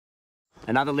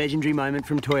Another legendary moment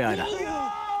from Toyota.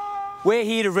 We're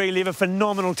here to relive a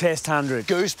phenomenal Test 100.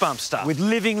 Goosebump stuff. With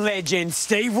living legend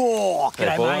Steve Waugh.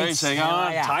 Hey, boys, hang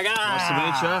on. Tiger. Nice to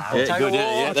meet you. Yeah, Good,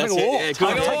 yeah, that's it. Yeah,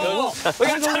 good. We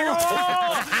got Tiger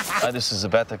Waugh. This is the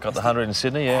bat that got the 100 in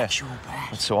Sydney, yeah. Actual bat.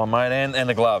 That's the one, mate, and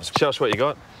the gloves. Show us what you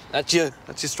got. That's your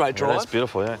straight drive. Yeah, that's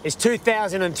beautiful, yeah. It's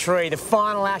 2003, the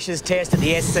final Ashes Test at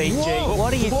the SCG. Whoa.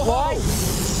 What are you... Whoa.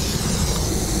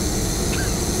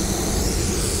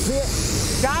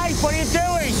 Dave, what are you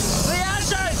doing? The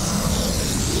Ashes!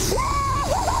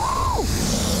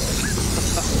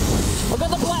 I got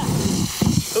the black.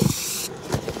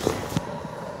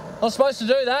 I'm supposed to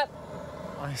do that.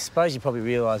 I suppose you probably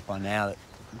realise by now that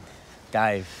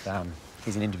Dave,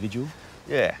 he's an individual.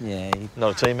 Yeah. Yeah.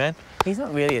 Not a team man. He's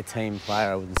not really a team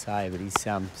player, I wouldn't say, but he's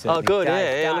certainly... Oh, good,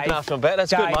 Dave, yeah, looking after him, bat.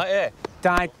 That's good, mate, yeah.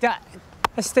 Dave,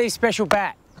 that's Steve's special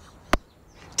bat.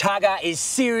 Tugger is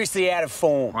seriously out of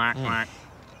form.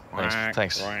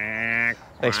 Thanks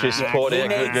for your support,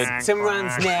 yeah, good. Some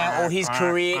runs now or his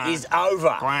career is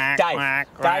over. Dave,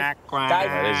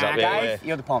 It is up there, yeah.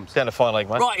 you're the Poms. Down to fine leg,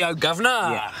 mate. Right, yo, governor.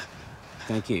 Yeah.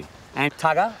 Thank you. And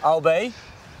Tugger, I'll be.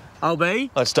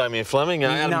 That's Damien Fleming,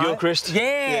 Adam Gilchrist.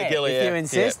 Yeah, Gilly, if you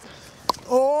insist.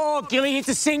 Oh, Gilly hits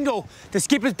a single. The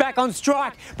skipper's back on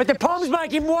strike, but the Poms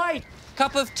make him wait.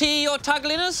 Cup of tea or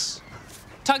tugliness?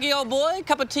 Tuggy old boy,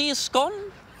 cup of tea is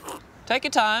scone? Take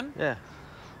your time. Yeah.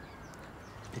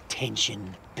 The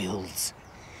tension builds.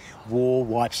 Waugh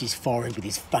wipes his forehead with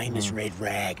his famous red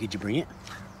rag. Did you bring it?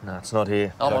 No, it's not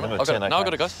here. I've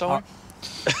got it, guys. Don't worry.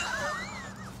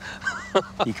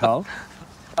 You cold?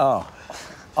 Oh.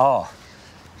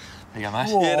 There you go, mate.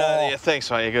 Yeah, thanks,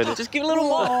 mate, you're good. Just give a little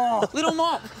mop. Little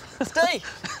mop. Steve.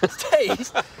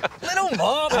 Little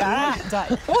mop.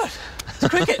 Dave. What? It's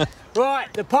cricket.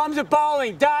 Right, the Poms are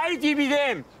bowling. Dave, you be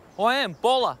them. I am.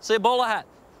 Bowler. See a bowler hat.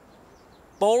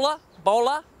 Bowler.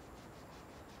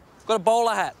 Got a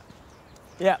bowler hat.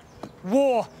 Yeah.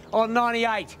 Waugh on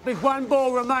 98. With one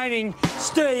ball remaining.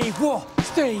 Steve Waugh.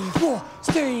 That's it!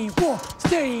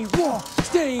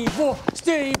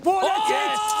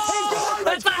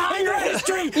 That's the 100th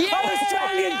history of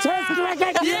Australian Test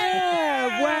cricket!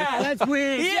 Yeah! Wow, that's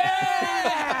weird!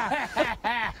 Yeah!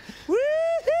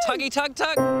 Tuggy tug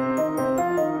tug.